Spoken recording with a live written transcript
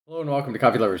Hello and welcome to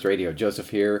Coffee Lovers Radio. Joseph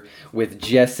here with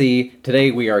Jesse.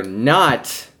 Today we are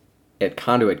not at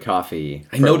Conduit Coffee.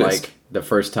 I noticed. Like the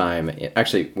first time.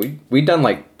 Actually, we've done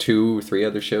like 2-3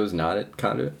 other shows not at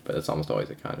Conduit, but it's almost always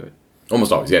at Conduit.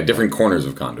 Almost always, yeah. Different corners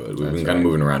of Conduit. We've been kind of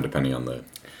moving around depending on the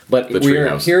we are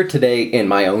house. here today in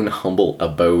my own humble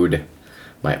abode,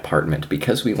 my apartment,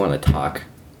 because we want to talk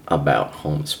about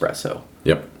home espresso.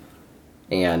 Yep.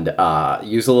 And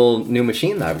use a little new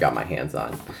machine that I've got my hands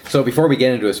on. So before we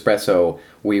get into espresso,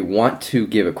 we want to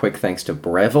give a quick thanks to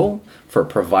Breville for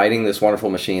providing this wonderful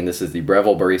machine. This is the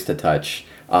Breville Barista Touch.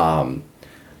 I'm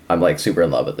like super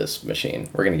in love with this machine.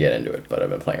 We're going to get into it, but I've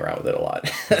been playing around with it a lot.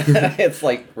 It's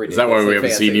like ridiculously Is that why we haven't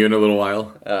fancy. seen you in a little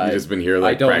while? You've just been here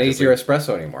like I don't need practicing? your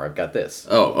espresso anymore. I've got this.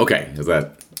 Oh, okay. That's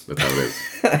how it is.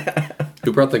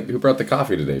 Who brought the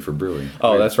coffee today for brewing?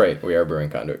 Oh, that's right. We are brewing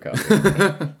Conduit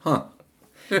Coffee. Huh.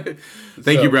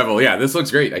 Thank you, Breville. Yeah, this looks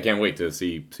great. I can't wait to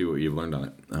see what you've learned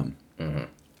on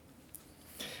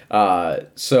it.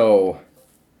 So,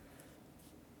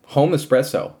 home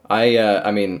espresso.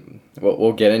 I mean,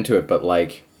 we'll get into it, but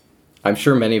like, I'm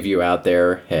sure many of you out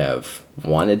there have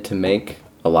wanted to make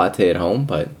a latte at home,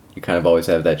 but you kind of always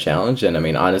have that challenge. And I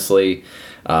mean, honestly,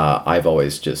 I've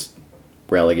always just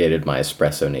relegated my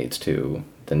espresso needs to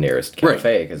the nearest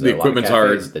cafe because there are a lot of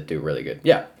cafes that do really good.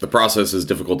 Yeah. The process is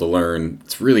difficult to learn.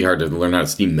 It's really hard to learn how to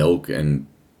steam milk, and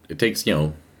it takes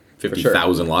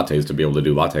 50,000 lattes to be able to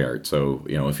do latte art. So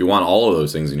if you want all of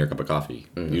those things in your cup of coffee,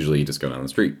 usually you just go down the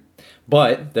street.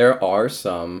 But there are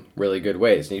some really good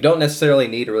ways. And you don't necessarily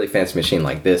need a really fancy machine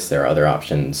like this. There are other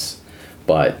options,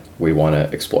 but we want to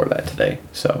explore that today.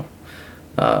 So,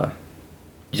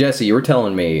 Jesse, you were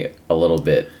telling me a little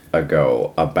bit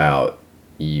ago about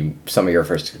some of your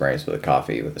first experience with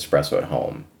coffee, with espresso at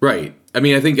home. Right. I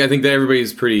mean, I think that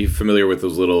everybody's pretty familiar with the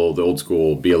old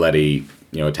school Bialetti,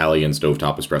 Italian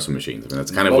stovetop espresso machines. I mean,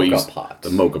 that's kind of pots. The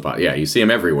mocha pot. Yeah, you see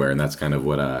them everywhere, and that's kind of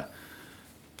what a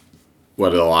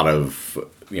lot of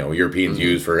Europeans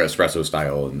use for espresso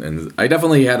style. And I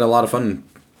definitely had a lot of fun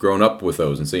growing up with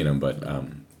those and seeing them. But a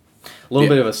little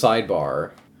bit of a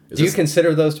sidebar. Do you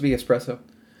consider those to be espresso?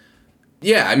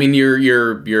 Yeah, I mean,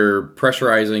 you're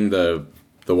pressurizing the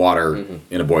water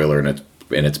in a boiler, and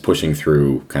it's pushing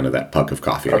through kind of that puck of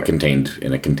coffee, in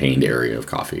a contained area of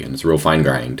coffee, and it's a real fine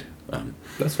grind.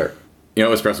 That's fair.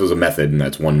 Espresso is a method, and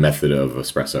that's one method of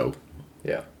espresso.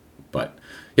 Yeah. But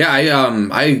yeah,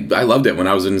 I loved it when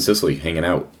I was in Sicily, hanging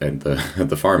out at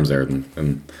the farms there,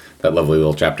 and that lovely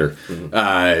little chapter.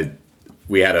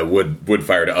 We had a wood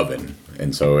fired oven,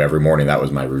 and so every morning that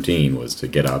was my routine, was to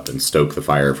get up and stoke the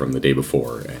fire from the day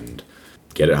before and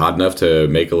get it hot enough to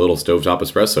make a little stovetop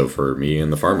espresso for me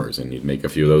and the farmers. And you'd make a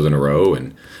few of those in a row.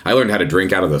 And I learned how to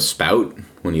drink out of the spout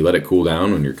when you let it cool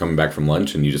down when you're coming back from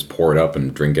lunch, and you just pour it up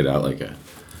and drink it out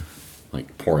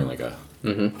like pouring like a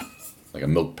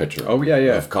milk pitcher. Oh yeah,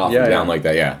 yeah. Of coffee down like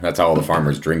that. Yeah, that's how all the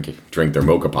farmers drink their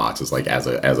mocha pots. Is like as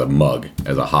a mug,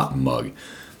 as a hot mug.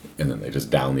 And then they just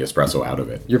down the espresso out of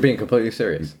it. You're being completely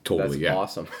serious. Totally, That's yeah.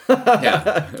 awesome.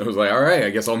 Yeah, it was like, all right,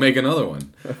 I guess I'll make another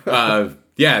one.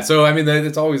 Yeah, so I mean,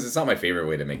 it's not my favorite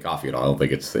way to make coffee at all. I don't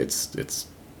think it's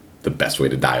the best way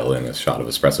to dial in a shot of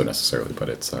espresso necessarily, but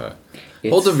it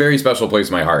holds a very special place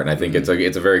in my heart, and I think it's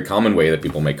a very common way that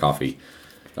people make coffee.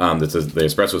 That's the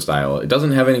espresso style. It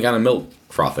doesn't have any kind of milk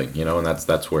frothing, and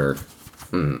that's where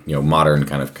modern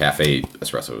kind of cafe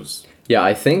espressos. Yeah,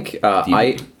 I think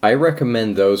I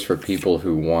recommend those for people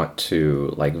who want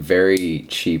to like very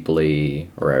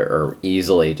cheaply or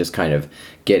easily just kind of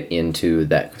get into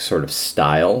that sort of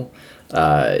style.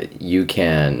 You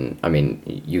can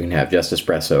have just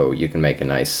espresso. You can make a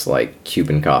nice like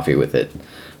Cuban coffee with it.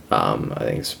 I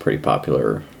think it's a pretty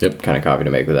popular kind of coffee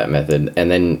to make with that method.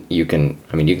 And then you can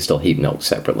still heat milk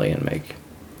separately and make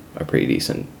a pretty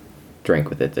decent drink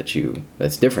with it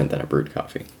that's different than a brewed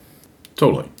coffee.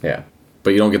 Totally. Yeah.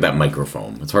 But you don't get that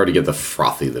microfoam. It's hard to get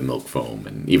the milk foam,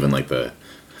 and even like the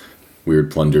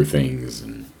weird plunger things.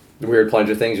 And The weird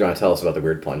plunger things? You want to tell us about the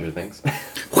weird plunger things?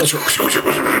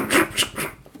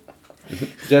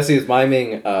 Jesse is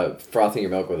miming frothing your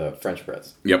milk with a French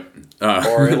press. Yep.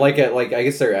 Or like I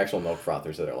guess they're actual milk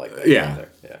frothers that are like that. Yeah.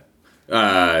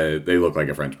 Yeah. They look like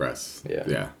a French press. Yeah.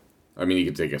 Yeah. I mean, you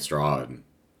could take a straw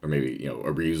or maybe a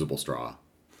reusable straw.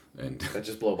 And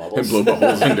just blow bubbles. And blow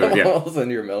bubbles into it, yeah. Bubbles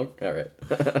into your milk. All right.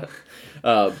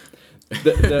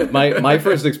 My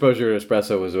first exposure to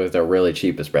espresso was with a really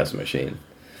cheap espresso machine.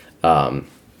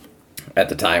 At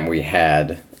the time we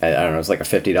had, I don't know, it was like a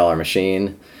 $50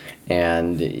 machine,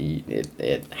 and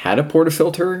it had a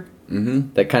portafilter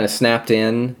that kind of snapped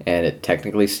in, and it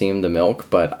technically steamed the milk,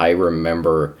 but I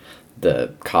remember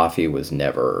the coffee was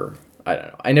never I don't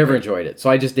know. I never enjoyed it, so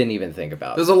I just didn't even think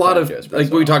about. There's a lot of trying to do like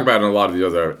espresso. we talk about in a lot of the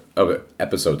other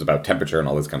episodes about temperature and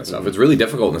all this kind of stuff. It's really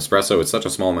difficult in espresso. It's such a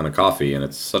small amount of coffee and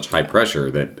it's such high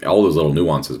pressure that all those little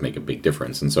nuances make a big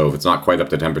difference. And so if it's not quite up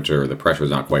to temperature, the pressure's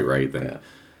not quite right, then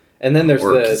And then there's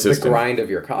or the consistent. grind of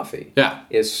your coffee. Yeah.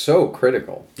 Is so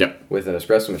critical. Yep. With an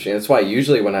espresso machine. That's why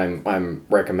usually when I'm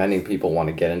recommending people want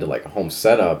to get into like a home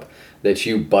setup, that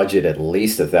you budget at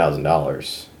least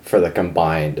 $1,000 for the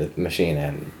combined machine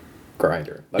and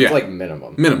grinder. That's like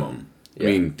minimum. Minimum. Yeah.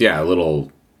 I mean,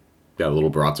 little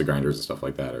Baratza grinders and stuff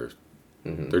like that are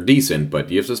they're decent,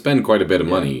 but you have to spend quite a bit of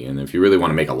money. And if you really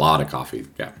want to make a lot of coffee,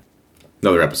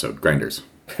 another episode, grinders.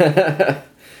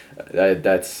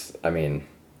 That's, I mean,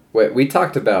 we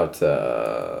talked about,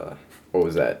 what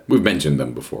was that? We've mentioned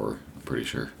them before, I'm pretty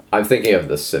sure. I'm thinking of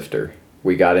the sifter.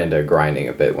 We got into grinding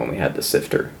a bit when we had the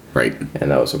sifter. Right.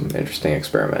 And that was an interesting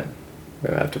experiment. We're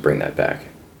going to have to bring that back.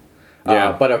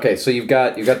 Yeah. But okay, so you've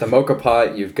got the Mocha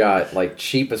Pot, you've got like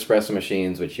cheap espresso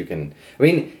machines, which you can, I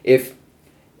mean, if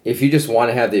you just want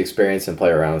to have the experience and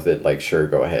play around with it, like, sure,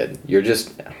 go ahead.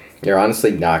 You're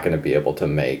honestly not going to be able to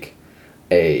make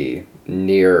a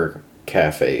near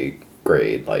cafe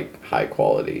grade, like, high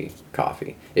quality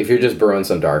coffee. If you're just brewing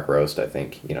some dark roast, I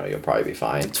think, you'll probably be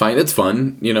fine. It's fine. It's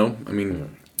fun, I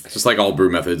mean, it's just like all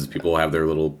brew methods. People have their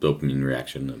little dopamine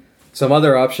reaction. Some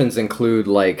other options include,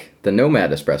 like, the Nomad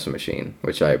espresso machine,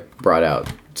 which I brought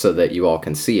out so that you all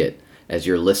can see it as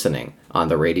you're listening on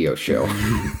the radio show.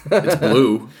 It's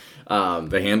blue.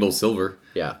 The handle's silver.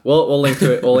 Yeah, we'll link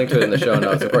to it. We'll link to it in the show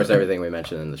notes. Of course, everything we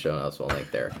mentioned in the show notes we'll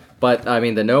link there. But I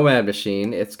mean, the Nomad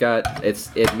machine, it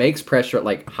makes pressure,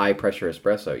 like high pressure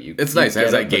espresso. It's nice. It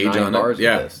has that gauge on it.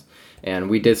 Yeah. And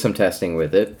we did some testing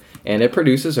with it, and it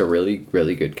produces a really,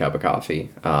 really good cup of coffee.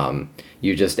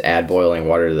 You just add boiling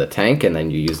water to the tank, and then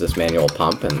you use this manual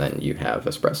pump, and then you have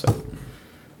espresso.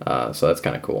 So that's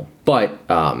kind of cool. But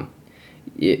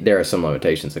there are some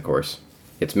limitations, of course.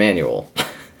 It's manual.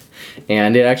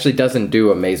 And it actually doesn't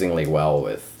do amazingly well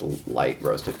with light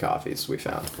roasted coffees, we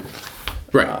found.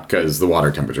 Right, because the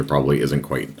water temperature probably isn't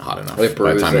quite hot enough It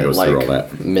by the brews time it at goes like through all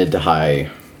that. mid to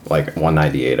high, like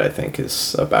 198, I think,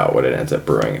 is about what it ends up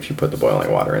brewing if you put the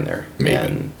boiling water in there. Maybe.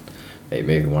 And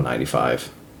maybe 195.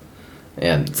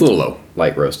 And It's a little low.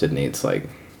 light roasted needs like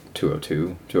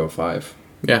 202, 205.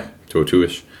 Yeah,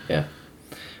 202-ish. Yeah.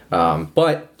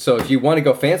 But, so if you want to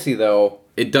go fancy, though,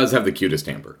 It does have the cutest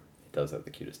tamper. it does have the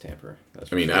cutest tamper. That's I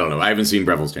for mean, sure. I don't know. I haven't seen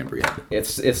Breville's tamper yet.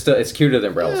 It's cuter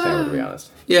than Breville's tamper, to be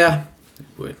honest. Yeah.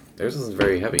 Boy, theirs is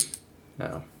very heavy.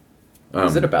 No.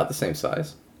 Is it about the same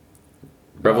size?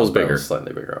 Breville's bigger. Breville's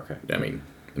slightly bigger, okay. I mean,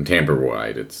 in tamper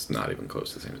wide, it's not even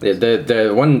close to the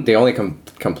same. The only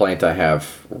complaint I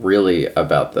have really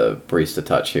about the Barista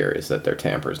Touch here is that their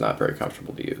tamper is not very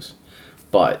comfortable to use,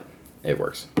 but it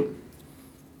works.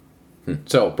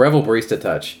 So Breville Barista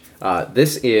Touch,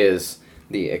 this is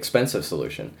the expensive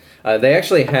solution. They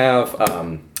actually have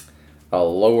a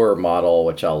lower model,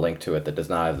 which I'll link to it, that does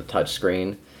not have the touch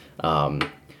screen.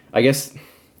 I guess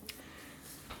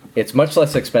it's much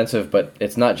less expensive, but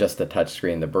it's not just the touch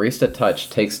screen. The Barista Touch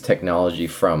takes technology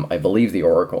from, I believe, the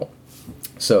Oracle.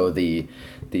 So the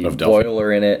Of Delphi.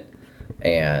 boiler in it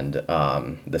and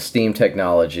the steam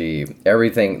technology,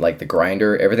 everything, like the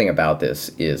grinder, everything about this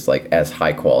is like as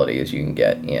high quality as you can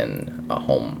get in a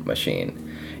home machine.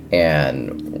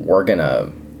 And we're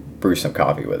gonna brew some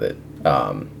coffee with it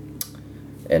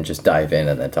and just dive in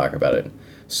and then talk about it.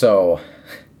 So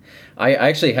I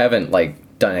actually haven't like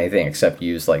done anything except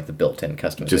use like the built-in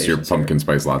customization. Just your pumpkin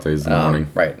spice lattes in the morning.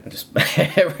 Right, just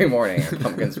every morning a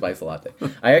pumpkin spice latte.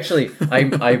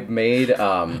 I made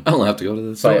I don't have to go to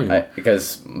the so store.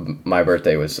 because my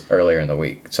birthday was earlier in the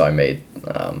week, so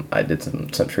I did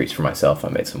some treats for myself. I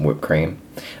made some whipped cream.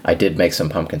 I did make some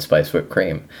pumpkin spice whipped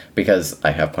cream because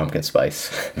I have pumpkin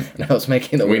spice, and I was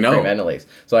making the whipped cream anyways.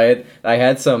 So I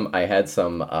had some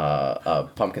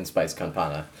pumpkin spice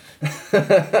campana.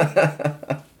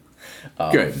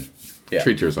 Good. Yeah,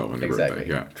 Treat yourself on your exactly.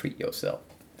 birthday. Yeah. Treat yourself.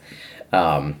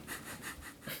 But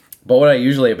what I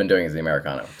usually have been doing is the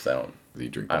Americano because I don't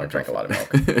drink a lot of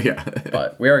milk. Yeah.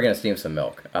 But we are going to steam some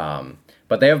milk.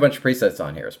 But they have a bunch of presets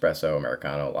on here: espresso,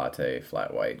 Americano, latte,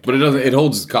 flat white. But it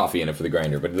holds coffee in it for the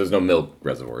grinder, but there's no milk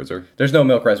reservoir, is there? There's no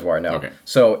milk reservoir, no. Okay.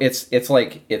 So it's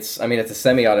a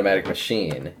semi-automatic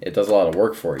machine. It does a lot of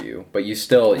work for you, but you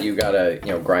gotta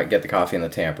get the coffee in the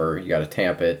tamper. You gotta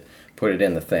tamp it, put it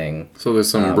in the thing. So there's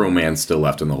some romance still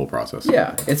left in the whole process.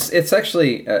 Yeah, it's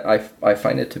actually I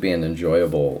find it to be an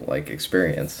enjoyable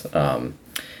experience.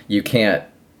 You can't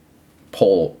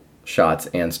pull shots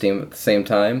and steam at the same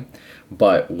time,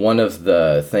 but one of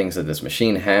the things that this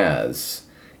machine has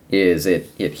is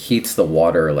it heats the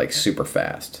water like super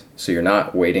fast. So you're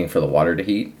not waiting for the water to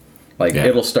heat. Like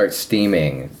it'll start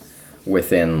steaming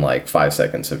within like 5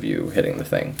 seconds of you hitting the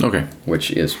thing. Okay. Which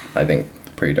is, I think,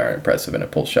 pretty darn impressive, and it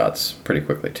pulls shots pretty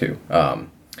quickly too. What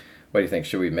do you think?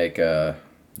 Should we make a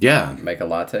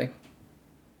latte?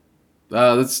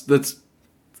 Let's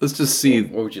just see.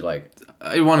 What would you like?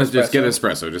 I want to just get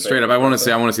espresso, just straight up. I want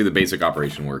to see the basic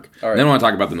operation work. All right. And then I want to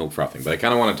talk about the milk frothing, but I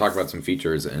kind of want to talk about some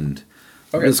features and.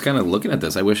 Okay. Just kind of looking at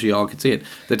this, I wish you all could see it.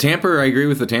 The tamper, I agree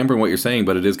with the tamper and what you're saying,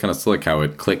 but it is kind of slick how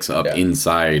it clicks up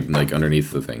inside, like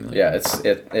underneath the thing. Like,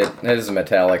 it is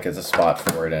metallic. It's a spot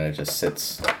for it, and it just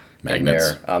sits magnets.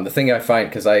 in there. The thing I find,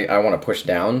 because I want to push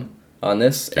down on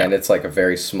this, and it's like a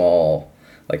very small,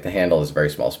 like the handle is a very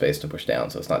small space to push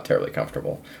down, so it's not terribly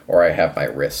comfortable. Or I have my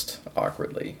wrist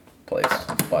awkwardly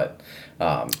placed, but.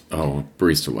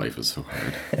 Barista life is so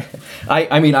hard.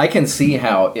 I mean, I can see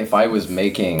how if I was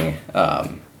making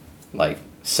like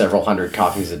several hundred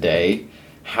coffees a day,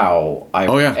 how I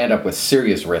would end up with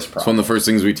serious wrist problems. So one of the first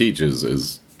things we teach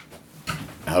is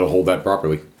how to hold that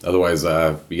properly. Otherwise,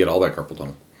 you get all that carpal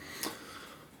tunnel.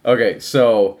 Okay,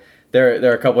 so there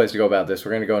are a couple ways to go about this.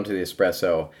 We're going to go into the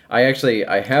espresso. I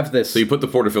have this... So you put the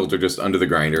portafilter just under the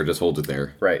grinder, just hold it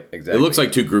there. Right, exactly. It looks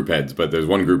like two group heads, but there's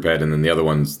one group head, and then the other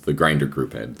one's the grinder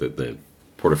group head that the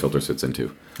portafilter sits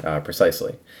into.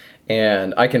 Precisely.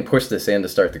 And I can push this in to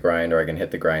start the grind, or I can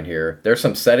hit the grind here. There's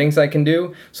some settings I can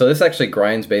do. So this actually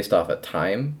grinds based off of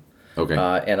time. Okay.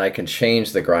 And I can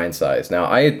change the grind size. Now,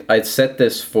 I'd set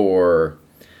this for...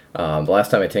 the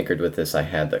last time I tinkered with this, I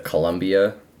had the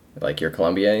Columbia... like your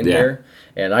Columbia in there,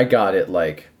 and I got it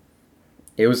like,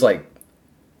 it was like,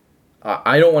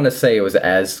 I don't want to say it was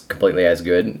as completely as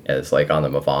good as like on the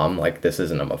Mavam, like this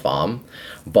isn't a Mavam,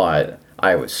 but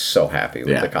I was so happy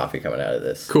with the coffee coming out of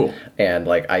this. Cool. And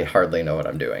like, I hardly know what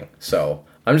I'm doing, so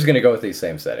I'm just going to go with these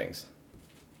same settings.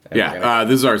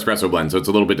 This is our espresso blend, so it's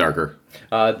a little bit darker.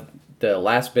 The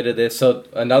last bit of this, so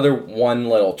another one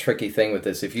little tricky thing with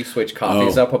this, if you switch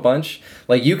coffees up a bunch,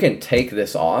 like you can take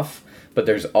this off, but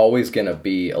there's always going to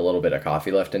be a little bit of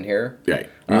coffee left in here. Right.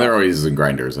 And they're always in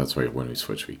grinders. That's why when we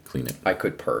switch, we clean it. I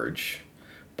could purge,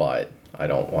 but I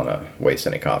don't want to waste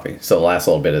any coffee. So the last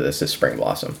little bit of this is Spring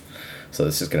Blossom. So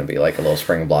this is going to be like a little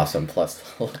Spring Blossom plus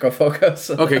Loco Focus.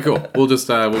 Okay, cool. We'll just,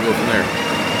 we'll go from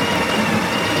there.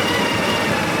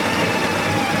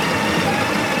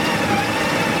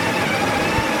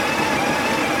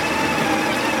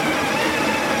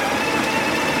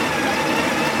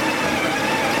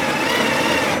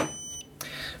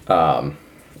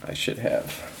 I should have.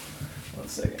 1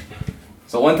 second.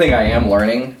 So one thing I am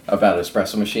learning about an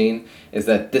espresso machine is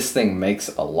that this thing makes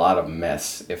a lot of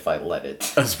mess if I let it.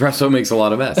 Espresso makes a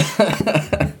lot of mess.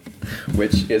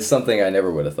 Which is something I never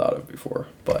would have thought of before.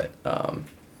 But,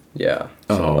 yeah.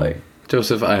 So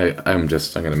Joseph, I'm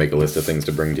going to make a list of things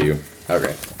to bring to you.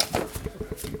 Okay.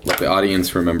 Let the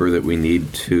audience remember that we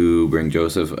need to bring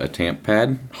Joseph a tamp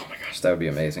pad. Oh my gosh, that would be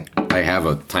amazing. I have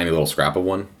a tiny little scrap of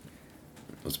one.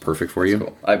 That's perfect for you.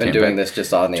 Cool. I've been doing this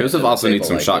just on the... Joseph also needs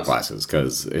some shot glasses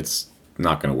because it's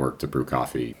not going to work to brew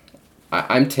coffee.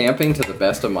 I'm tamping to the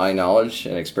best of my knowledge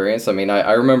and experience. I mean,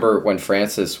 I remember when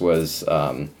Francis was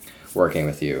working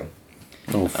with you.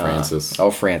 Oh, Francis.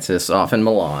 Francis, off in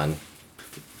Milan.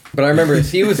 But I remember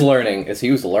as he was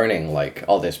learning like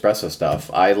all the espresso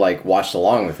stuff, I like watched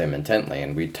along with him intently,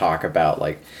 and we'd talk about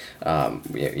like,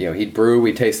 he'd brew,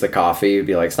 we'd taste the coffee, he'd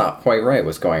be like, it's not quite right,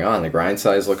 what's going on? The grind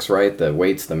size looks right, the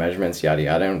weights, the measurements, yada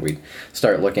yada, and we'd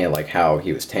start looking at like how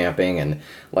he was tamping, and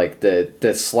like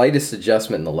the slightest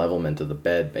adjustment in the levelment of the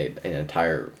bed made an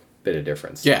entire bit of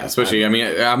difference. Yeah, especially, I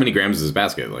mean, how many grams is this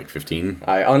basket? Like 15?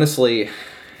 I honestly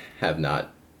have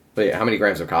not. But how many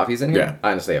grams of coffee is in here? Yeah.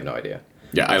 I honestly have no idea.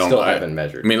 Yeah, I still haven't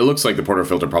measured. I mean, it looks like the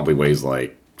portafilter probably weighs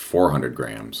like 400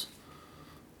 grams.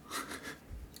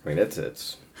 I mean, it's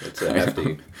a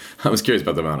hefty. I was curious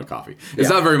about the amount of coffee. It's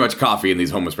not very much coffee in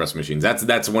these home espresso machines.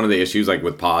 That's one of the issues, like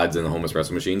with pods and the home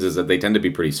espresso machines, is that they tend to be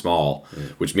pretty small,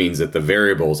 which means that the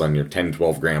variables on your 10,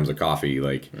 12 grams of coffee,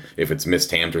 like if it's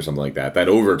mistamped or something like that, that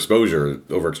overexposure,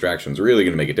 over-extraction is really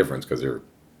going to make a difference because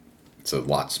it's a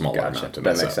lot smaller amount to mess up.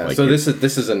 That makes sense. Like so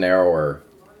this is a narrower,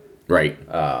 right?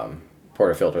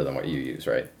 portafilter than what you use,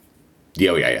 right?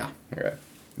 Yeah. Okay.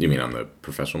 You mean on the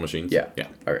professional machines? Yeah. Yeah.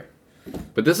 Okay.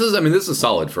 But this is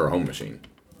solid for a home machine.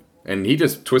 And he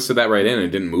just twisted that right in and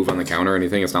it didn't move on the counter or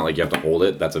anything. It's not like you have to hold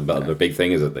it. That's the big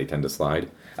thing is that they tend to slide.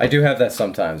 I do have that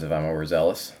sometimes if I'm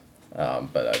overzealous,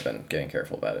 but I've been getting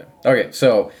careful about it. Okay,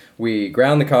 so we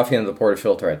ground the coffee into the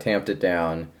portafilter. I tamped it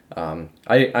down.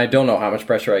 I don't know how much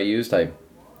pressure I used. I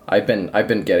I've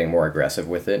been getting more aggressive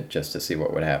with it just to see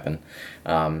what would happen.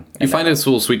 You find it's a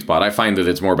little sweet spot. I find that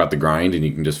it's more about the grind, and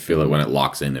you can just feel it when it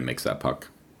locks in and makes that puck.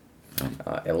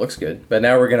 It looks good. But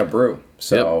now we're going to brew.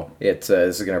 So this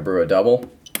is going to brew a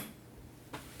double.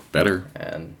 Better.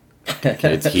 And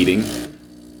It's heating.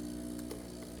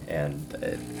 And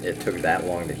it took that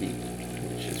long to heat,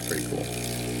 which is pretty cool.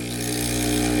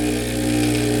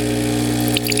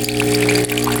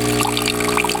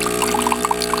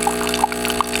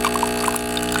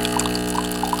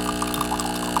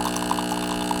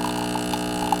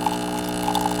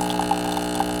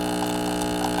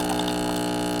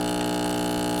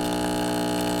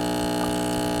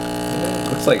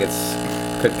 Looks like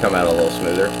could come out a little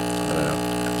smoother. I don't know.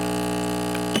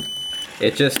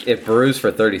 It brews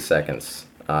for 30 seconds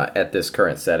at this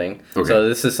current setting. Okay. So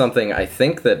this is something I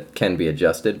think that can be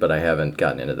adjusted, but I haven't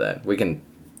gotten into that. We can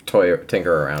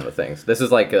tinker around with things. This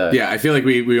is like Yeah, I feel like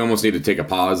we almost need to take a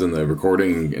pause in the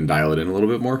recording and dial it in a little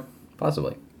bit more.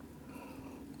 Possibly.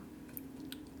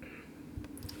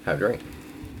 Have a drink.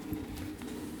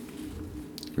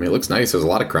 I mean, it looks nice. There's a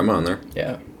lot of crema on there.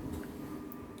 Yeah.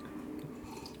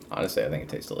 Honestly, I think it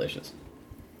tastes delicious.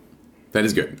 That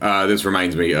is good. This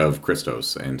reminds me of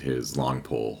Christos and his long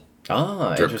pull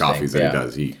drip coffees that he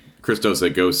does. Christos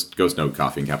at Ghost Note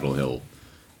Coffee in Capitol Hill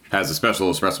has a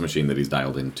special espresso machine that he's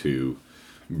dialed in to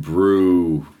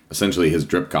brew essentially his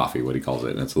drip coffee, what he calls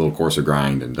it. And it's a little coarser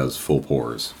grind and does full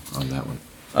pours on that one.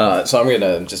 So I'm going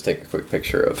to just take a quick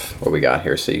picture of what we got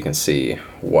here so you can see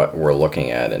what we're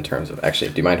looking at in terms of...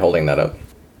 Actually, do you mind holding that up?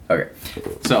 Okay.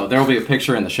 So there will be a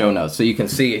picture in the show notes so you can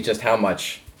see just how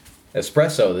much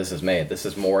espresso this is made. This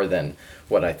is more than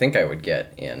what I think I would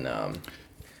get in...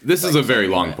 This is a very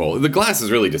long pull. The glass is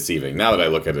really deceiving. Now that I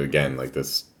look at it again, like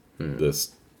this,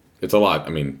 it's a lot. I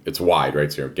mean, it's wide,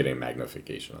 right? So you're getting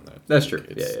magnification on that. That's true.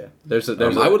 Yeah. There's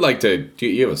I would like to...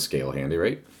 You have a scale handy,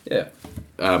 right? Yeah.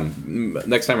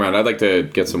 Next time around, I'd like to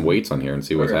get some weights on here and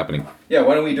see what's happening. Yeah,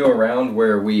 why don't we do a round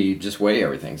where we just weigh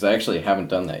everything? Because I actually haven't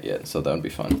done that yet, so that would be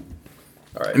fun.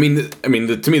 All right. I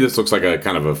mean, to me, this looks like a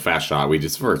kind of a fast shot. We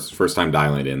just first time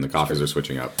dialing it in. The coffees are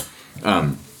switching up.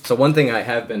 So one thing I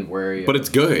have been wary but it's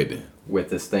good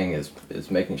with this thing is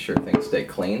making sure things stay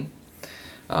clean.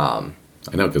 I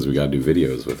know, because we got to do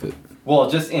videos with it. Well,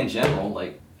 just in general,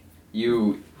 like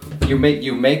you make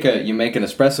an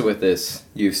espresso with this.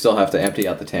 You still have to empty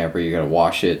out the tamper. You got to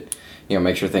wash it.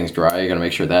 Make sure things dry. You got to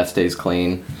make sure that stays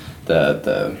clean.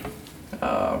 The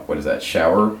what is that,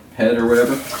 shower head or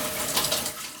whatever?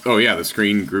 Oh yeah, the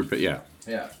screen group. Yeah.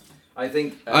 Yeah, I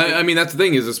think. I mean, that's the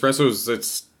thing is espressos.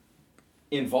 It's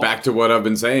involved. Back to what I've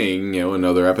been saying, in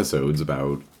other episodes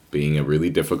about being a really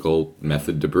difficult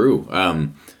method to brew.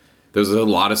 There's a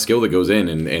lot of skill that goes in,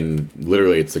 and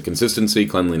literally it's the consistency,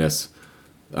 cleanliness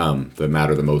that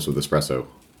matter the most with espresso.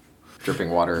 Dripping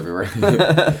water everywhere.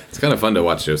 It's kind of fun to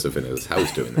watch Joseph in his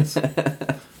house doing this.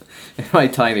 In my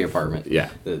tiny apartment. Yeah.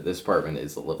 This apartment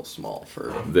is a little small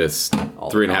for... This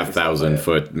 3,500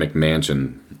 foot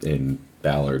McMansion in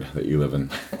Ballard that you live in.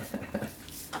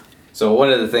 So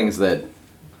one of the things that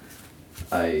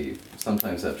I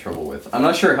sometimes have trouble with, I'm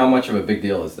not sure how much of a big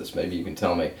deal is this, maybe you can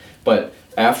tell me, but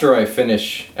after I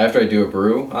do a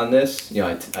brew on this,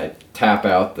 I tap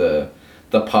out the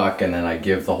puck and then I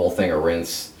give the whole thing a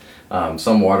rinse.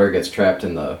 Some water gets trapped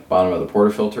in the bottom of the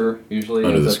portafilter, usually.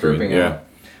 Under the screen, yeah.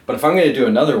 But if I'm going to do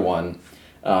another one,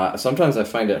 sometimes I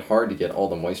find it hard to get all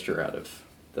the moisture out of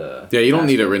the... Yeah, you don't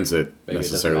need to rinse it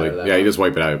necessarily. You just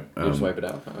wipe it out. You just wipe it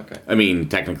out? Oh, okay. I mean,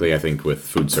 technically, I think with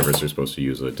food service, you're supposed to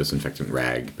use a disinfectant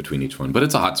rag between each one, but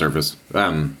it's a hot surface.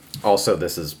 Also,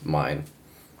 this is mine.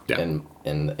 Yeah.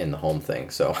 In the home thing,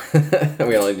 so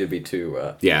we only need to be two.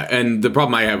 Yeah, and the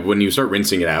problem I have when you start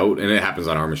rinsing it out, and it happens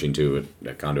on our machine too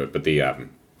at Conduit, but the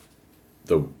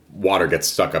water gets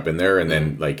stuck up in there, and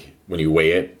then like when you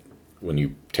weigh it, when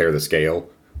you tear the scale,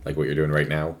 like what you're doing right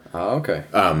now. Oh, okay.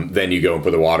 Then you go and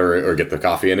put the water or get the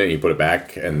coffee in it, and you put it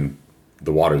back, and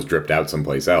the water's dripped out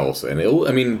someplace else, and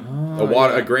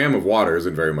a gram of water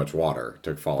isn't very much water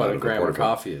to fall out of a gram of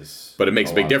coffee is. But it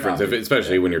makes a big difference,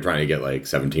 especially when you're trying to get like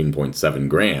 17.7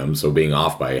 grams. So being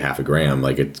off by half a gram,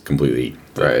 like it completely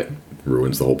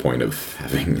ruins the whole point of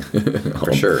having.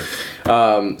 For sure.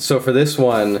 So for this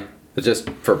one, just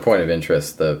for point of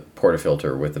interest, the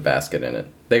portafilter with the basket in it.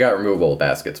 They got removable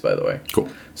baskets, by the way. Cool.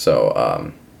 So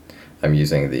I'm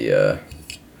using the.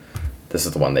 This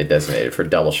is the one they designated for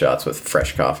double shots with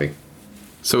fresh coffee.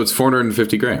 So it's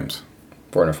 450 grams.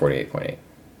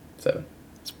 448.87.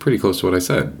 It's pretty close to what I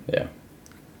said. Yeah.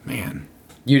 Man.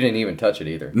 You didn't even touch it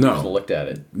either. No. You just looked at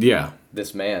it. Yeah.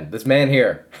 This man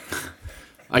here.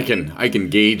 I can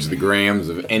gauge the grams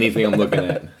of anything I'm looking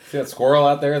at. See that squirrel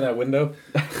out there in that window?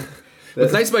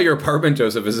 What's nice about your apartment,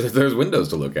 Joseph, is that there's windows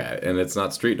to look at, and it's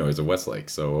not street noise at Westlake.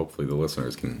 So hopefully the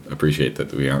listeners can appreciate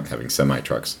that we aren't having semi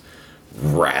trucks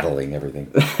rattling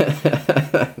everything.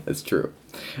 That's true.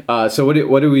 So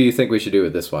what do we think we should do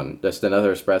with this one? Just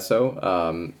another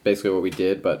espresso? Basically what we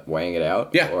did, but weighing it out?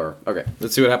 Yeah. Or okay.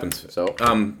 Let's see what happens. So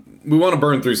we want to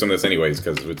burn through some of this anyways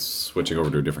because it's switching over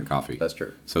to a different coffee. That's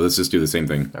true. So let's just do the same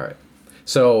thing. All right.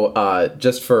 So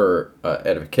just for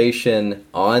edification,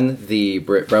 on the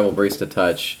Breville Barista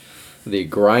Touch, the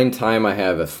grind time I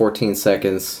have at 14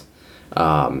 seconds.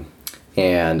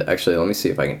 And actually, let me see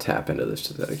if I can tap into this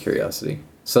just out of curiosity.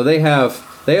 So they have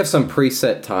some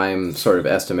preset time sort of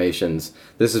estimations.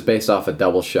 This is based off a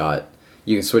double shot.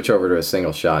 You can switch over to a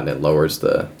single shot and it lowers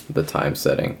the time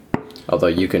setting. Although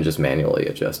you can just manually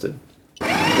adjust it.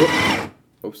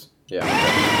 Oops.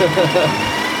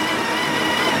 Yeah.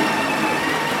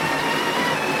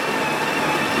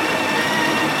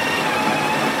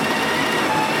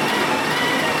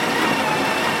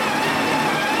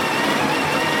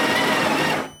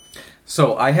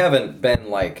 So I haven't been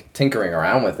like tinkering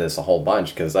around with this a whole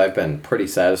bunch because I've been pretty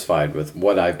satisfied with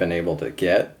what I've been able to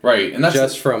get. Right, and that's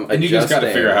just from and you just got to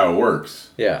figure out how it works.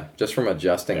 Yeah, just from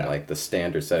adjusting like the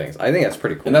standard settings. I think that's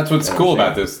pretty cool. And that's what's cool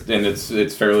about this, and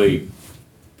it's fairly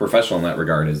professional in that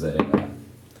regard. Is that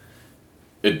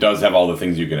it does have all the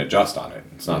things you can adjust on it.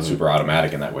 It's not super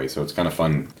automatic in that way, so it's kind of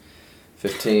fun.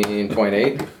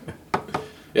 15.8.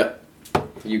 Yep.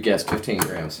 You guessed 15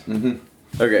 grams. Mm-hmm.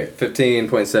 Okay,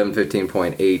 15.7,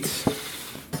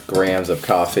 15.8 grams of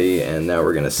coffee, and now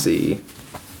we're going to see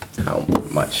how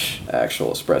much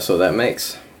actual espresso that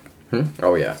makes.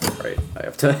 Oh yeah, right. I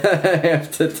have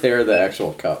to tear the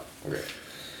actual cup. Okay.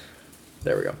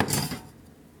 There we go.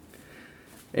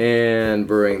 And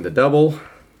brewing the double.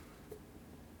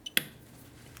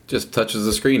 Just touches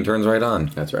the screen, turns right on.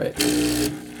 That's right.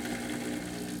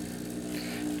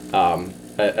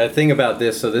 A thing about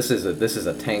this, so this is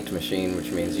a tanked machine, which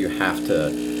means you have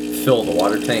to fill the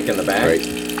water tank in the back. Right.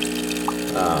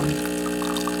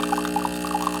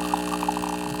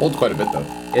 Holds quite a bit though.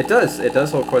 It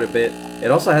does hold quite a bit. It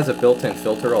also has a built-in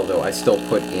filter, although I still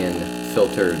put in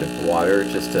filtered water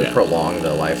just to prolong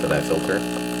the life of that filter.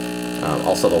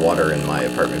 Also, the water in my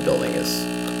apartment building is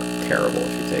terrible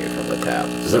if you take it from the tap.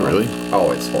 Is it really?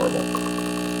 Oh, it's horrible.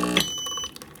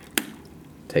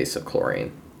 Tastes of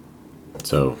chlorine.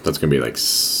 So that's going to be like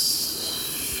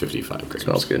 55 grams.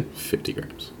 Smells good. 50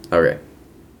 grams. Okay.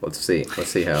 Let's see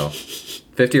how.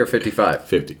 50 or 55?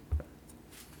 50.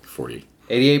 40.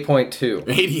 88.2.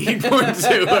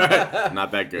 88.2. Right.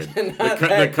 Not that good.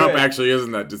 The cup actually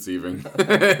isn't that deceiving.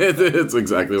 It's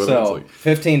exactly what it looks like.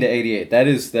 15 to 88. That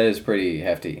is pretty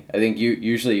hefty. I think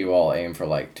usually you all aim for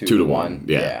like 2 to 1.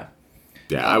 Yeah.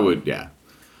 Yeah, I would, yeah.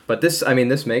 But this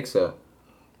makes a...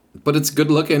 But it's good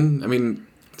looking. I mean...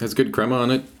 Has good crema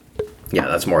on it. Yeah,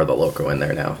 that's more of the loco in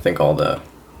there now. I think all the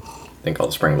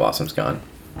spring blossom's gone.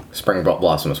 Spring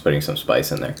blossom was putting some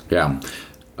spice in there. Yeah,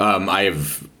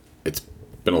 it's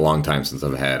been a long time since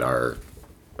I've had our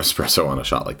espresso on a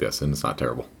shot like this, and it's not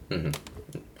terrible. Mm-hmm.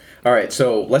 All right,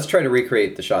 so let's try to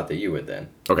recreate the shot that you would then.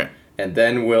 Okay. And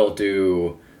then we'll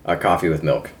do a coffee with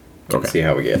milk. Okay. See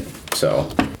how we get. So,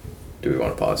 do we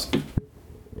want to pause?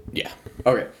 Yeah.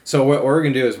 Okay, so what we're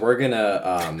going to do is we're going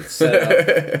to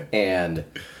set up and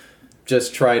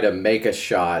just try to make a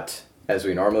shot as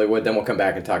we normally would. Then we'll come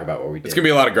back and talk about what we did. It's going to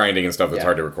be a lot of grinding and stuff that's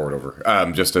hard to record over,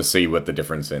 just to see what the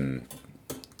difference in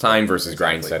time versus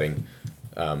grind setting.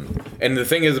 And the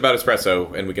thing is about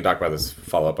espresso, and we can talk about this,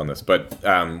 follow up on this, but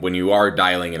when you are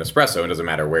dialing in espresso, it doesn't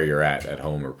matter where you're at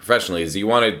home or professionally, is you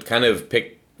want to kind of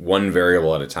pick one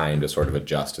variable at a time to sort of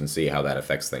adjust and see how that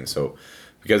affects things. So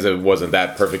because it wasn't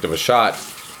that perfect of a shot,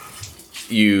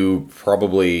 you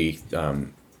probably,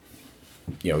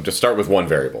 just start with one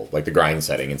variable, like the grind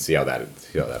setting, and see how that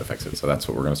affects it. So that's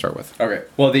what we're going to start with. Okay.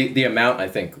 Well, the amount, I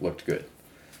think, looked good.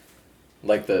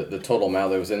 Like the total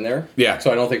amount that was in there. Yeah.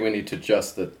 So I don't think we need to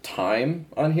adjust the time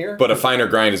on here. But a finer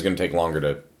grind is going to take longer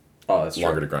to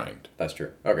grind. That's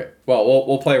true. Okay. Well,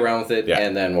 we'll play around with it,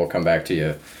 and then we'll come back to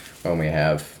you when we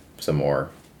have some more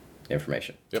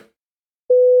information. Yep.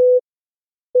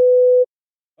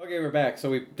 Okay, we're back. So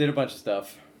we did a bunch of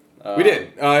stuff. We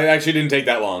did. It actually didn't take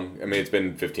that long. I mean, it's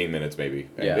been 15 minutes maybe.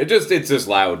 Yeah. It's just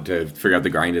loud to figure out the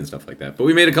grind and stuff like that. But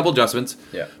we made a couple adjustments.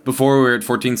 Yeah. Before we were at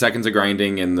 14 seconds of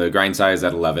grinding and the grind size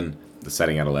at 11, the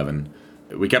setting at 11.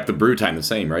 We kept the brew time the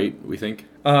same, right? We think.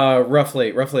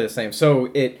 Roughly the same. So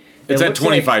it It's at looks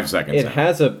 25 seconds. It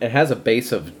has a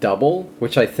base of double,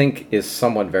 which I think is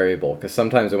somewhat variable because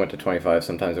sometimes it went to 25,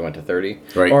 sometimes it went to 30,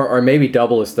 Right. Or maybe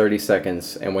double is 30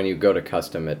 seconds, and when you go to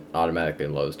custom, it automatically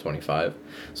lows 25.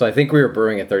 So I think we were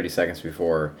brewing at 30 seconds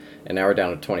before, and now we're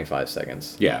down to 25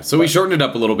 seconds. Yeah, so we shortened it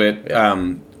up a little bit.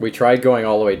 Yeah. We tried going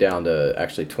all the way down to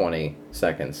actually 20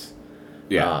 seconds.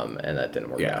 Yeah. And that didn't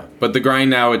work out. But the grind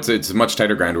now, it's a much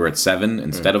tighter grind. We're at 7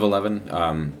 instead of 11.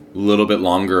 A little bit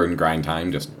longer in grind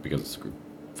time just because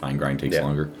fine grind takes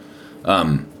longer.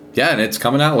 And it's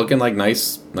coming out looking like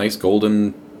nice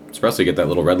golden espresso. You get that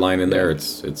little red line in there.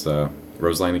 It's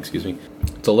rose line, excuse me.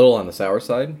 It's a little on the sour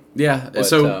side. Yeah,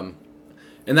 but,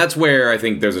 and that's where I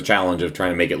think there's a challenge of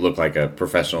trying to make it look like a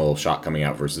professional shot coming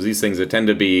out versus these things that tend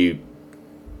to be,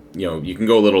 you can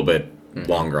go a little bit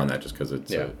longer on that just because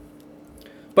it's...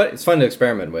 But it's fun to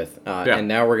experiment with, and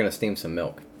now we're going to steam some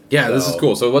milk. Yeah, this is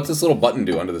cool. So what's this little button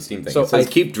do under the steam thing? So it says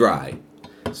keep dry.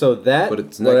 So that, But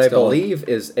it's what I next believe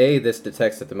is A, this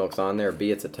detects that the milk's on there,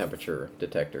 B, it's a temperature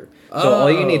detector. So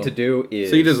all you need to do is...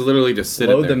 So you just literally just sit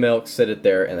it load there. the milk, sit it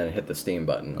there, and then hit the steam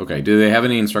button. Okay, do they have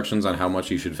any instructions on how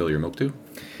much you should fill your milk to?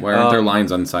 Why aren't there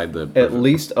lines inside the... At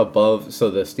least above,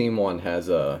 so the steam one has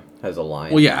a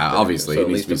line. Well, yeah, obviously, So it at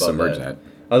needs least to be above submerged that. at.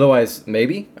 Otherwise,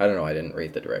 maybe? I don't know, I didn't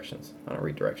read the directions. I don't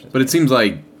read directions. But it seems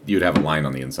like you'd have a line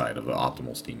on the inside of the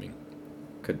optimal steaming.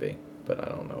 Could be, but I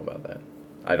don't know about that.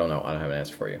 I don't know, I don't have an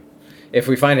answer for you. If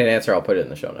we find an answer, I'll put it in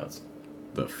the show notes.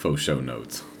 The faux show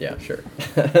notes. Yeah, sure.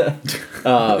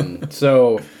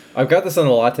 So I've got this on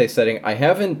the latte setting. I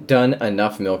haven't done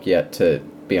enough milk yet to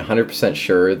be 100%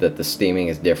 sure that the steaming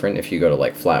is different if you go to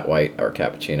like flat white or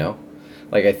cappuccino.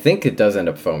 Like I think it does end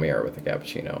up foamier with the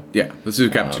cappuccino. Yeah, let's do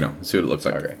cappuccino. Let's see what it looks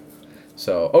like. Okay.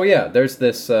 So, there's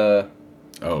this. Oh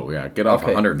yeah, get off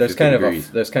 150 degrees.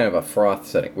 There's kind of a froth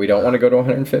setting. We don't want to go to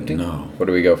 150. No. What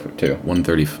do we go to?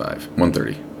 135,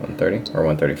 130, 130 or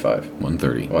 135.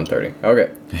 130. 130. Okay.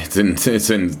 It's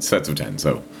in sets of 10.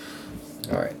 So.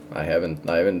 All right. I haven't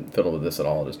fiddled with this at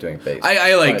all. Just doing base.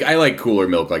 I like cooler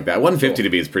milk like that. 150 to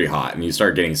me is pretty hot, and you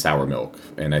start getting sour milk.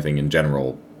 And I think in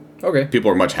general,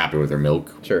 people are much happier with their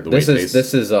milk. Sure. This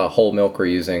is whole milk we're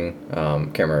using.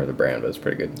 Can't remember the brand, but it's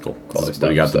pretty good. Cool. Quality stuff. What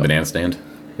do you got? The banana stand.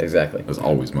 Exactly. There's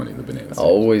always money in the banana stand.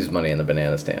 Always money in the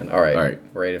banana stand. All right.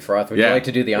 Ready to froth? Would you like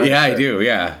to do the honors? Yeah, I do.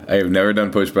 Yeah, I have never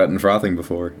done push button frothing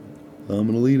before. I'm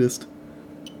an elitist.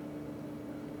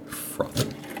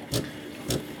 Frothing.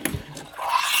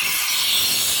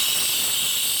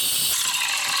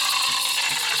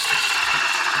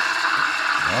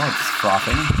 Well, it's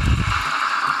frothing.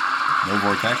 No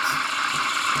vortex.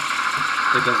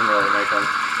 It doesn't really make one.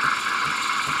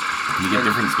 Can you get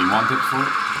different steam wand tips for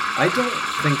it? I don't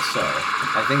think so.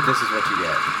 I think this is what you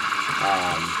get.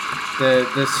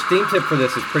 The steam tip for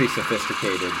this is pretty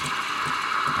sophisticated.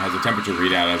 It has a temperature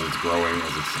readout as it's growing.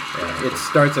 It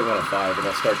starts at 105, and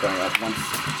it'll start going up once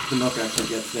the milk actually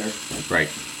gets there. Right.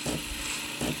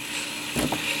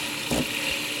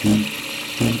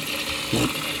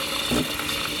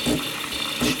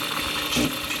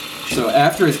 So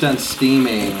after it's done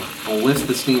steaming, we'll lift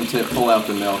the steam tip, pull out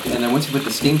the milk, and then once you put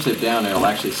the steam tip down, it'll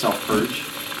actually self-purge.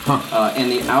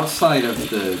 And the outside of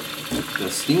the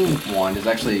steam wand is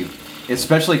actually, it's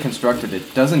specially constructed.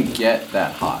 It doesn't get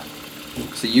that hot.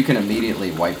 So you can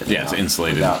immediately wipe it down. Yeah, it's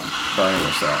insulated. Without burning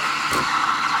yourself.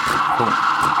 Cool.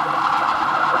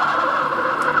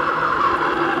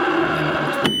 Yeah,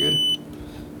 that's pretty good.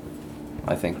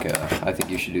 I think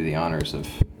you should do the honors of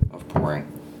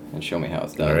pouring and show me how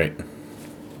it's done. All right.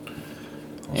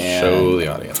 I'll show the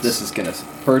audience. This is going to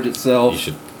purge itself. You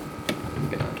should.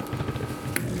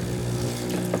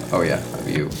 Oh, yeah. Of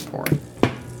you pouring. All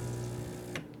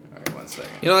right, 1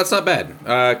 second. That's not bad.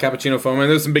 Cappuccino foam.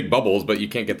 And there's some big bubbles, but you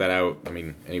can't get that out. I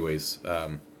mean, anyways.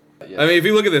 If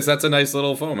you look at this, that's a nice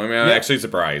little foam. I mean, I'm actually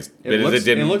surprised. It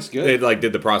looks good. It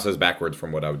did the process backwards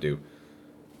from what I would do.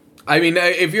 I mean,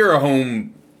 if you're a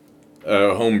home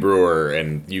brewer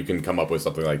and you can come up with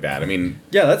something like that, I mean...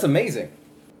 Yeah, that's amazing.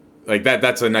 Like,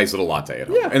 that's a nice little latte at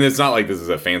home. Yeah. And it's not like this is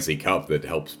a fancy cup that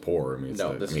helps pour. I mean,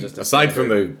 this is just aside from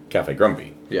the Cafe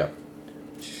Grumpy. Yeah.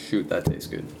 Shoot, that tastes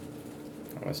good.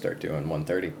 I'm going to start doing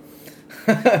 130.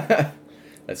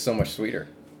 That's so much sweeter.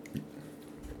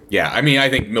 Yeah, I mean,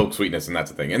 I think milk sweetness, and that's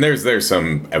the thing. And there's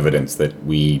some evidence that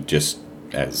we just,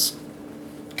 as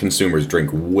consumers,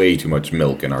 drink way too much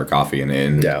milk in our coffee.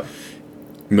 And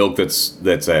milk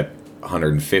that's at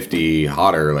 150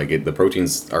 hotter, like the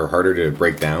proteins are harder to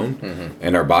break down,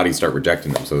 and our bodies start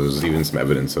rejecting them. So there's even some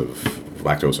evidence of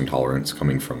lactose intolerance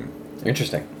coming from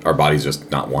Interesting. Our body's just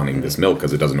not wanting this milk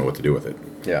because it doesn't know what to do with it.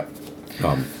 Yeah.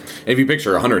 If you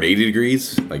picture 180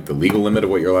 degrees, like the legal limit of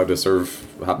what you're allowed to serve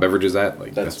hot beverages at,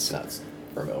 like That's nuts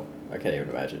for milk. I can't even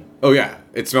imagine. Oh yeah,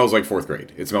 it smells like 4th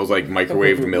grade. It smells like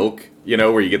microwaved milk, you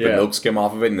know, where you get the milk skim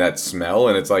off of it and that smell,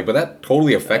 and it's like, but that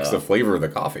totally affects the flavor of the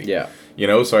coffee. Yeah. You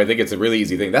know, so I think it's a really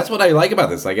easy thing. That's what I like about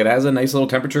this. Like, it has a nice little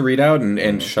temperature readout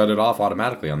and shut it off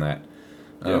automatically on that.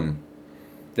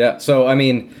 Yeah, so I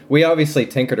mean, we obviously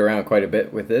tinkered around quite a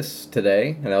bit with this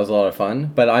today, and that was a lot of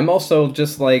fun. But I'm also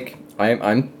just like,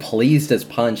 I'm pleased as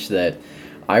punch that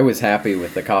I was happy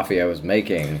with the coffee I was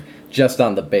making just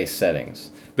on the base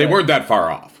settings. They weren't that far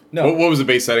off. No. What was the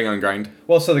base setting on grind?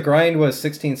 Well, so the grind was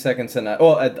 16 seconds, and I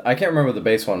can't remember what the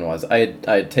base one was. I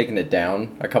had taken it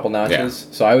down a couple notches,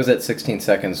 so I was at 16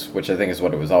 seconds, which I think is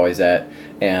what it was always at,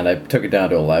 and I took it down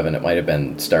to 11. It might have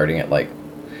been starting at like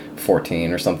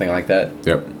 14 or something like that.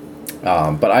 Yep.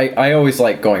 But I always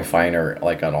like going finer,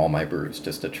 like on all my brews,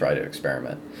 just to try to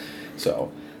experiment.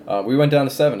 So we went down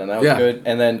to 7, and that was good.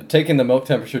 And then taking the milk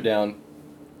temperature down,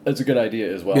 that's a good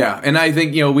idea as well. Yeah, and I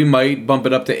think, you know, we might bump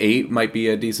it up to 8. Might be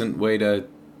a decent way to,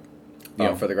 you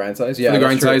know, for the grind size. Yeah, for the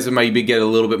grind size, it might be get a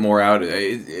little bit more out.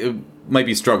 It might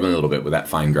be struggling a little bit with that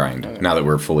fine grind now that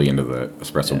we're fully into the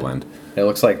espresso blend. It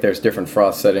looks like there's different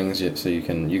froth settings, so you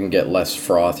can get less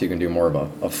froth. You can do more of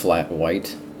a flat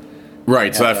white.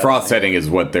 Right, so that froth setting is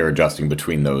what they're adjusting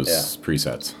between those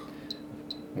presets.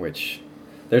 Which,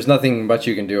 there's nothing much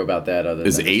you can do about that other than...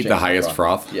 Is 8 the highest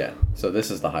froth? Yeah, so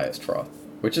this is the highest froth,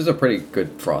 which is a pretty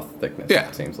good froth thickness,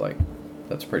 it seems like.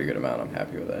 That's a pretty good amount. I'm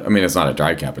happy with that. I mean, it's not a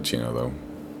dry cappuccino, though.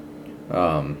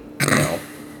 No,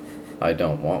 I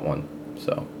don't want one,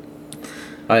 so...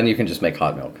 And you can just make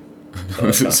hot milk.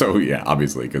 So yeah,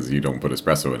 obviously, because you don't put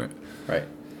espresso in it. Right.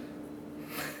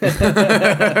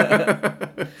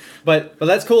 but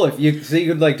that's cool if you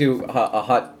could like do a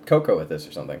hot cocoa with this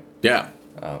or something. Yeah.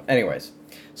 Anyways,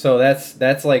 so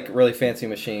that's like really fancy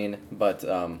machine, but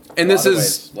and this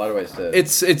is a lot of ways to. It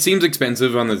seems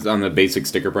expensive on the basic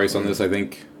sticker price on this. I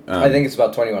think. I think it's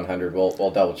about $2,100.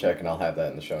 We'll double check and I'll have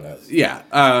that in the show notes. Yeah,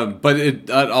 but it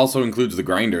also includes the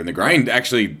grinder, and the grind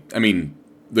actually, I mean,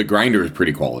 the grinder is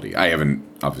pretty quality. I haven't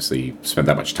obviously spent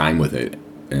that much time with it.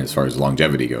 As far as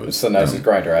longevity goes, it's the nicest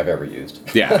grinder I've ever used.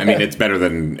 Yeah, I mean, it's better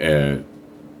than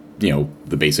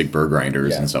the basic burr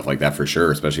grinders and stuff like that for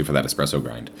sure, especially for that espresso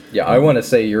grind. Yeah, I want to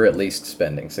say you're at least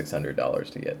spending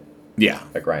 $600 to get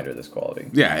a grinder this quality.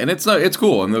 Yeah, and it's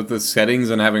cool, and the settings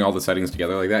and having all the settings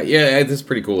together like that. Yeah, it's a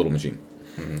pretty cool little machine.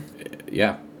 Mm-hmm.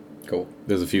 Yeah, cool.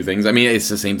 There's a few things. I mean, it's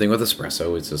the same thing with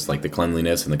espresso. It's just like the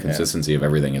cleanliness and the consistency of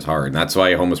everything is hard, and that's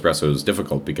why home espresso is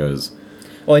difficult because.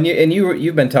 Well, and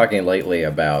you've been talking lately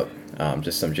about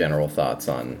just some general thoughts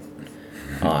on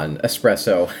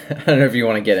espresso. I don't know if you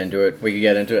want to get into it. We could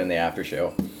get into it in the after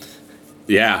show.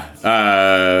 Yeah,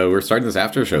 we're starting this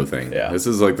after show thing. Yeah, this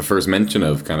is like the first mention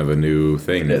of kind of a new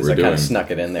thing that we're doing. I kind of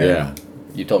snuck it in there. Yeah,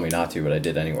 you told me not to, but I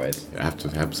did anyways.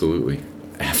 Absolutely.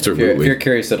 If you're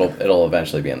curious, it'll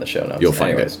eventually be in the show notes. You'll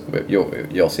find it.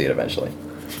 You'll see it eventually.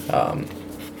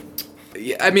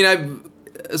 Yeah, I mean,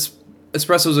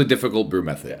 espresso's a difficult brew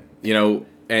method,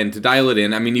 and to dial it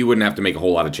in, I mean, you wouldn't have to make a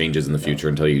whole lot of changes in the future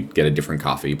until you get a different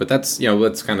coffee, but that's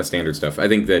kind of standard stuff. I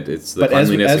think that it's the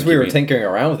cleanliness. But as we were tinkering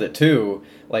around with it too,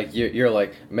 like you're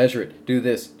like, measure it, do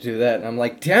this, do that, and I'm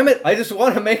like, damn it, I just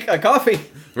want to make a coffee.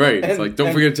 Right. It's like,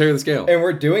 don't forget to tear the scale. And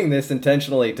we're doing this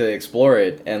intentionally to explore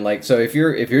it, and like, so if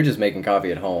you're just making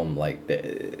coffee at home, like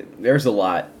there's a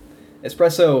lot.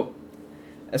 Espresso's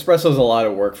a lot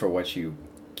of work for what you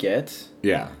get.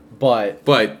 Yeah. But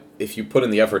if you put in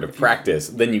the effort of practice,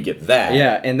 then you get that.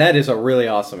 Yeah, and that is a really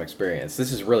awesome experience.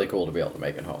 This is really cool to be able to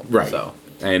make at home. Right. So.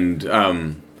 And I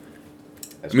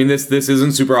mean, this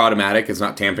isn't super automatic. It's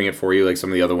not tamping it for you like some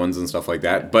of the other ones and stuff like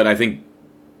that. But I think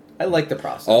I like the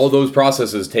process. All those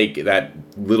processes take that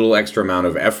little extra amount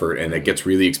of effort, and it gets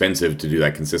really expensive to do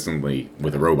that consistently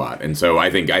with a robot. And so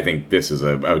I think this is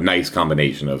a nice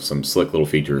combination of some slick little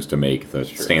features to make the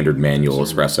standard manual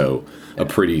espresso a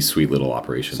pretty sweet little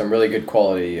operation. Some really good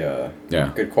quality,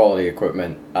 good quality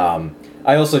equipment.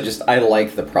 I also I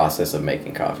like the process of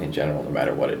making coffee in general, no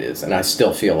matter what it is, and I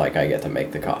still feel like I get to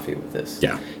make the coffee with this.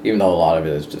 Yeah. Even though a lot of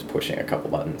it is just pushing a couple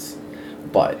buttons.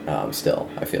 But still,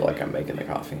 I feel like I'm making the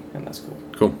coffee, and that's cool.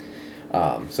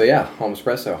 Cool. So yeah, home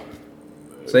espresso.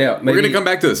 So yeah, we're gonna come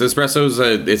back to this. Espresso's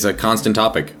it's a constant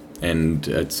topic, and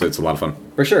it's a lot of fun.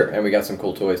 For sure, and we got some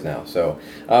cool toys now. So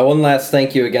one last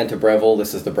thank you again to Breville.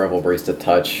 This is the Breville Barista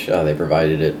Touch. They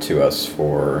provided it to us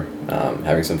for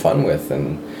having some fun with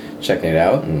and checking it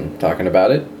out and talking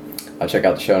about it. Check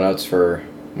out the show notes for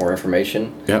more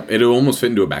information. Yeah, it'll almost fit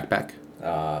into a backpack.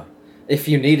 If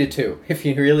you needed to. If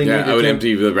you really needed to. Yeah, I would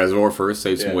empty the reservoir first,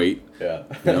 save some weight. Yeah.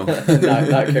 You know?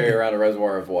 not carry around a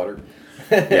reservoir of water.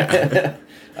 Yeah.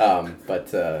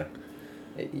 But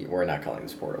we're not calling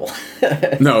this portable.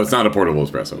 No, it's not a portable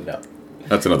espresso. No.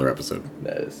 That's another episode.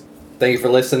 That is. Thank you for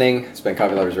listening. It's been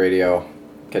Coffee Lovers Radio.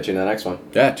 Catch you in the next one.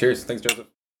 Yeah, cheers. Thanks, Joseph.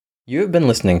 You have been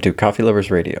listening to Coffee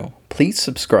Lovers Radio. Please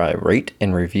subscribe, rate,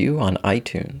 and review on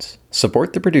iTunes.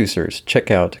 Support the producers. Check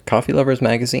out Coffee Lovers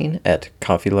Magazine at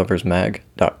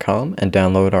coffeeloversmag.com and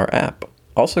download our app.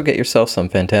 Also get yourself some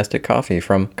fantastic coffee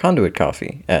from Conduit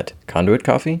Coffee at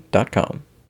conduitcoffee.com.